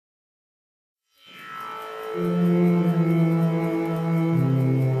I'd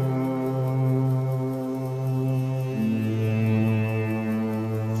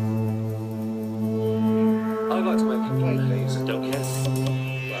like to make a play, please. I don't care.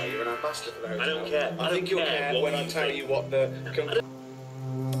 Well, you're an ambassador for that. I don't care. I think you'll care when I tell you what the...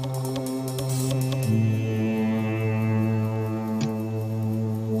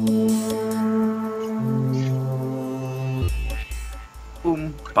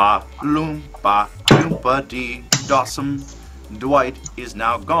 Oompa, loompa, doompa-dee, dossum. Dwight is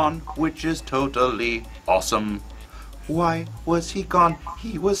now gone, which is totally awesome. Why was he gone?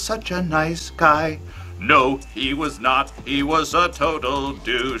 He was such a nice guy. No, he was not. He was a total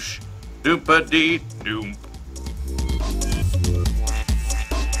douche. Doompa-dee, doom.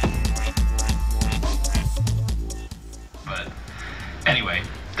 But anyway,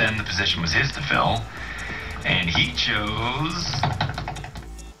 then the position was his to fill, and he chose...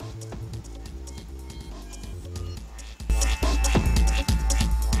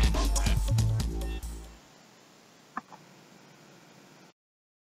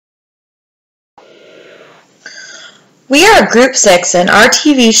 We are Group 6 and our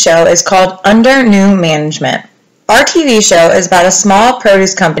TV show is called Under New Management. Our TV show is about a small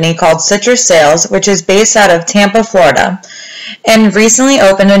produce company called Citrus Sales, which is based out of Tampa, Florida, and recently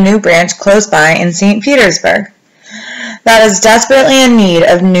opened a new branch close by in St. Petersburg that is desperately in need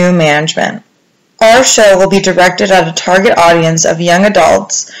of new management. Our show will be directed at a target audience of young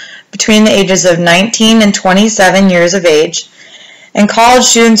adults between the ages of 19 and 27 years of age and college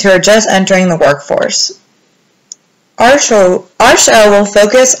students who are just entering the workforce. Our show will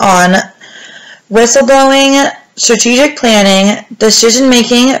focus on whistleblowing, strategic planning,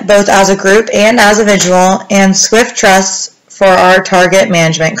 decision-making both as a group and as a individual, and swift trust for our target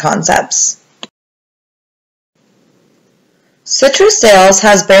management concepts. Citrus Sales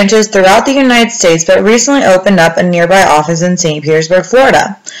has branches throughout the United States but recently opened up a nearby office in St. Petersburg,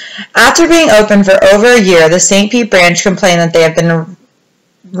 Florida. After being open for over a year, the St. Pete branch complained that they have been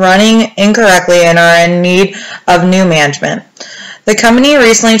running incorrectly and are in need of new management. The company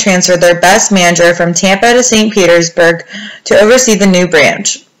recently transferred their best manager from Tampa to St. Petersburg to oversee the new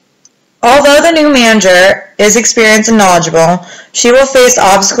branch. Although the new manager is experienced and knowledgeable, she will face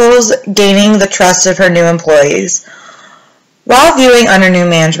obstacles gaining the trust of her new employees. While viewing Under New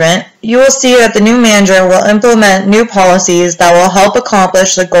Management, you will see that the new manager will implement new policies that will help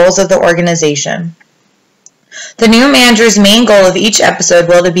accomplish the goals of the organization. The new manager's main goal of each episode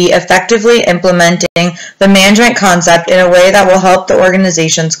will be effectively implementing the management concept in a way that will help the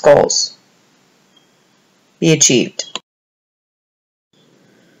organization's goals be achieved.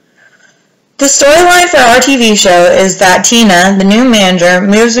 The storyline for our TV show is that Tina, the new manager,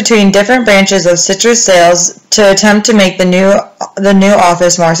 moves between different branches of Citrus Sales to attempt to make the new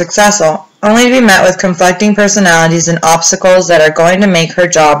office more successful, only to be met with conflicting personalities and obstacles that are going to make her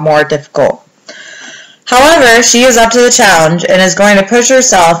job more difficult. However, she is up to the challenge and is going to push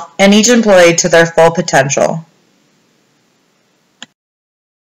herself and each employee to their full potential.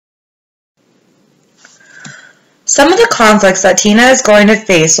 Some of the conflicts that Tina is going to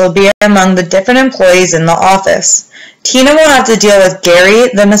face will be among the different employees in the office. Tina will have to deal with Gary,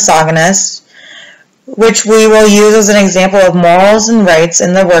 the misogynist, which we will use as an example of morals and rights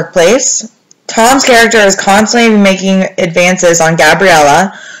in the workplace. Tom's character is constantly making advances on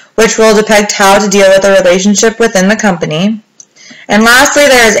Gabriella, which will depict how to deal with a relationship within the company. And lastly,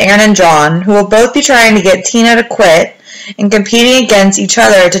 there is Aaron and John, who will both be trying to get Tina to quit and competing against each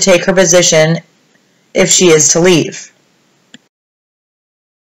other to take her position if she is to leave.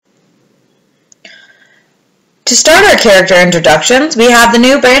 To start our character introductions, we have the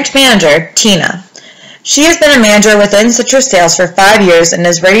new branch manager, Tina. She has been a manager within Citrus Sales for 5 years and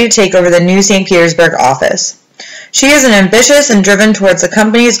is ready to take over the new St. Petersburg office. She is an ambitious and driven towards the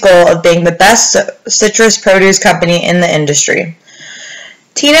company's goal of being the best citrus produce company in the industry.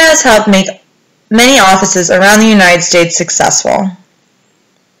 Tina has helped make many offices around the United States successful.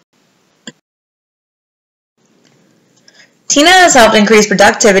 Tina has helped increase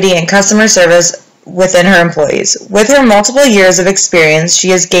productivity and customer service within her employees. With her multiple years of experience, she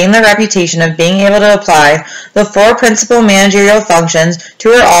has gained the reputation of being able to apply the 4 principal managerial functions to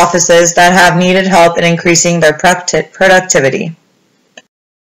her offices that have needed help in increasing their productivity.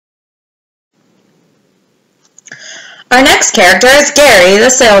 Our next character is Gary,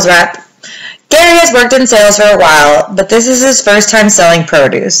 the sales rep. Gary has worked in sales for a while, but this is his first time selling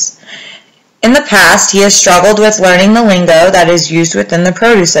produce. In the past, he has struggled with learning the lingo that is used within the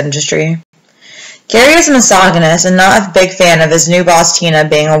produce industry. Gary is a misogynist and not a big fan of his new boss Tina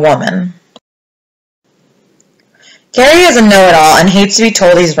being a woman. Gary is a know-it-all and hates to be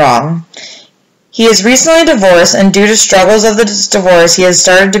told he's wrong. He is recently divorced, and due to struggles of the divorce, he has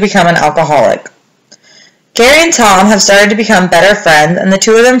started to become an alcoholic. Gary and Tom have started to become better friends, and the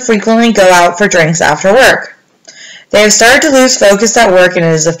two of them frequently go out for drinks after work. They have started to lose focus at work, and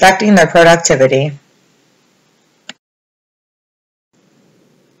it is affecting their productivity.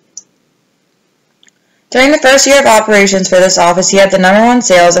 During the first year of operations for this office, he had the #1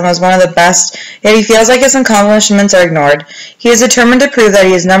 sales and was one of the best, yet he feels like his accomplishments are ignored. He is determined to prove that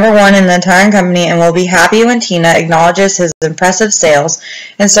he is #1 in the entire company and will be happy when Tina acknowledges his impressive sales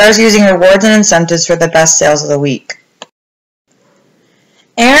and starts using rewards and incentives for the best sales of the week.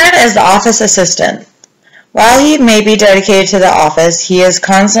 Aaron is the office assistant. While he may be dedicated to the office, he is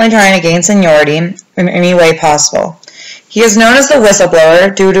constantly trying to gain seniority in any way possible. He is known as the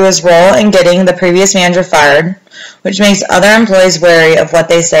whistleblower due to his role in getting the previous manager fired, which makes other employees wary of what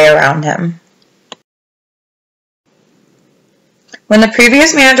they say around him. When the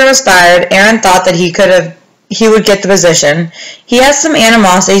previous manager was fired, Aaron thought that he would get the position. He has some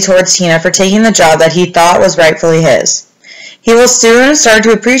animosity towards Tina for taking the job that he thought was rightfully his. He will soon start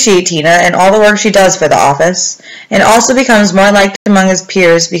to appreciate Tina and all the work she does for the office, and also becomes more liked among his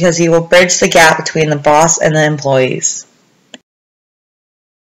peers because he will bridge the gap between the boss and the employees.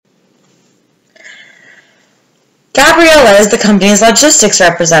 Gabriella is the company's logistics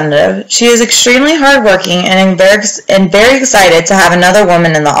representative. She is extremely hardworking and very excited to have another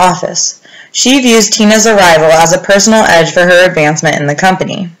woman in the office. She views Tina's arrival as a personal edge for her advancement in the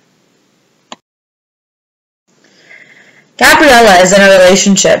company. Gabriella is in a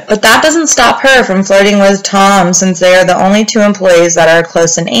relationship, but that doesn't stop her from flirting with Tom since they are the only two employees that are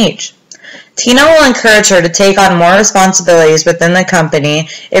close in age. Tina will encourage her to take on more responsibilities within the company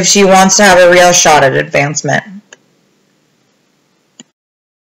if she wants to have a real shot at advancement.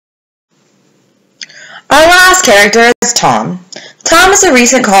 Our last character is Tom. Tom is a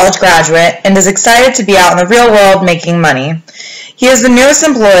recent college graduate and is excited to be out in the real world making money. He is the newest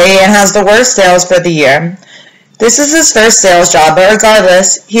employee and has the worst sales for the year. This is his first sales job, but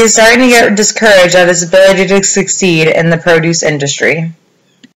regardless, he is starting to get discouraged at his ability to succeed in the produce industry.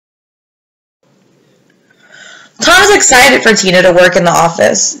 Tom is excited for Tina to work in the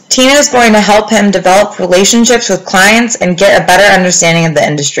office. Tina is going to help him develop relationships with clients and get a better understanding of the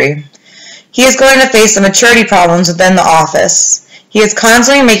industry. He is going to face the maturity problems within the office. He is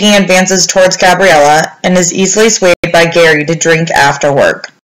constantly making advances towards Gabriella and is easily swayed by Gary to drink after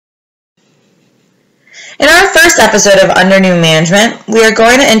work. In our first episode of Under New Management, we are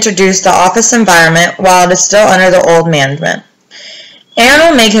going to introduce the office environment while it is still under the old management. Aaron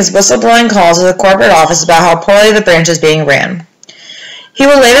will make his whistleblowing calls to the corporate office about how poorly the branch is being ran. He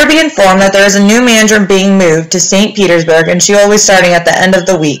will later be informed that there is a new manager being moved to St. Petersburg and she will be starting at the end of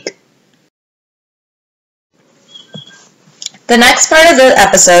the week. The next part of the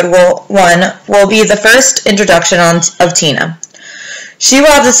episode will be the first introduction of Tina. She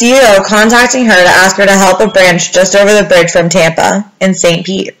will have the CEO contacting her to ask her to help a branch just over the bridge from Tampa in St.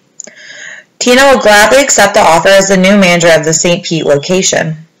 Pete. Tina will gladly accept the offer as the new manager of the St. Pete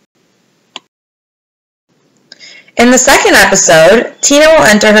location. In the second episode, Tina will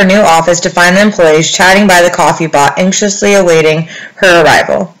enter her new office to find the employees chatting by the coffee pot, anxiously awaiting her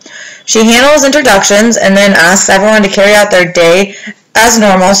arrival. She handles introductions and then asks everyone to carry out their day as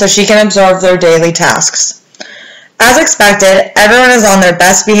normal so she can absorb their daily tasks. As expected, everyone is on their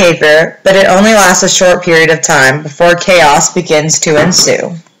best behavior, but it only lasts a short period of time before chaos begins to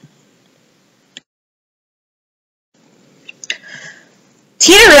ensue.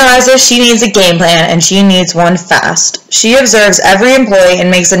 Tina realizes she needs a game plan and she needs one fast. She observes every employee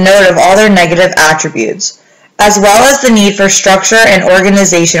and makes a note of all their negative attributes, as well as the need for structure and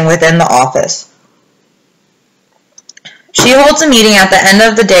organization within the office. She holds a meeting at the end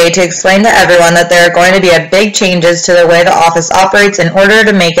of the day to explain to everyone that there are going to be big changes to the way the office operates in order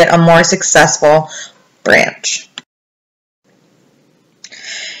to make it a more successful branch.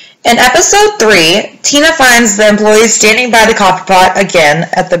 In episode 3, Tina finds the employees standing by the coffee pot again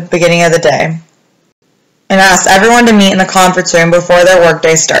at the beginning of the day and asks everyone to meet in the conference room before their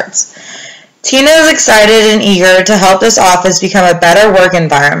workday starts. Tina is excited and eager to help this office become a better work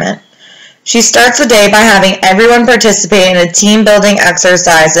environment. She starts the day by having everyone participate in a team-building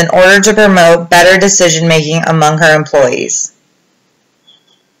exercise in order to promote better decision-making among her employees.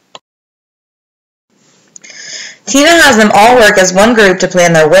 Tina has them all work as one group to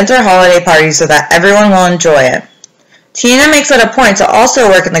plan their winter holiday party so that everyone will enjoy it. Tina makes it a point to also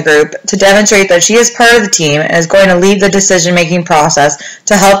work in the group to demonstrate that she is part of the team and is going to lead the decision-making process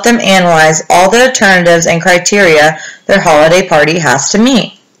to help them analyze all the alternatives and criteria their holiday party has to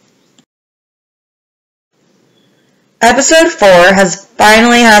meet. Episode 4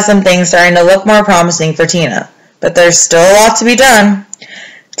 finally has some things starting to look more promising for Tina, but there's still a lot to be done.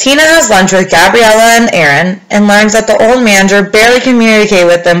 Tina has lunch with Gabriella and Aaron and learns that the old manager barely communicates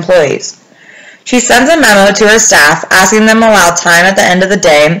with the employees. She sends a memo to her staff asking them to allow time at the end of the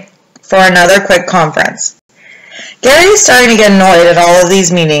day for another quick conference. Gary is starting to get annoyed at all of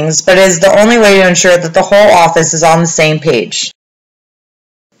these meetings, but it is the only way to ensure that the whole office is on the same page.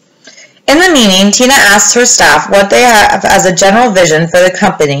 In the meeting, Tina asks her staff what they have as a general vision for the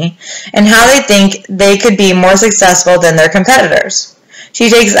company and how they think they could be more successful than their competitors. She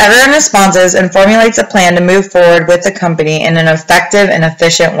takes everyone's responses and formulates a plan to move forward with the company in an effective and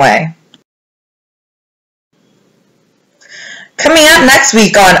efficient way. Coming up next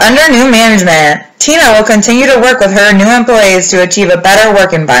week on Under New Management, Tina will continue to work with her new employees to achieve a better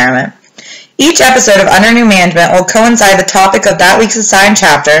work environment. Each episode of Under New Management will coincide the topic of that week's assigned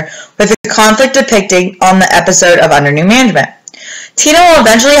chapter with a conflict depicted on the episode of Under New Management. Tina will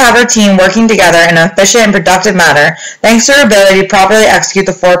eventually have her team working together in an efficient and productive manner thanks to her ability to properly execute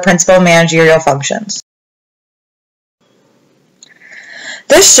the 4 principal managerial functions.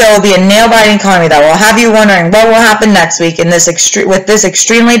 This show will be a nail-biting comedy that will have you wondering what will happen next week with this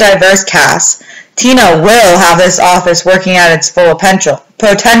extremely diverse cast. Tina will have this office working at its full potential,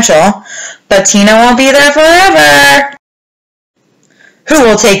 but Tina won't be there forever. Who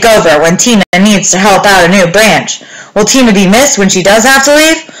will take over when Tina needs to help out a new branch? Will Tina be missed when she does have to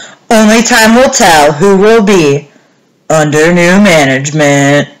leave? Only time will tell who will be under new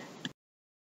management.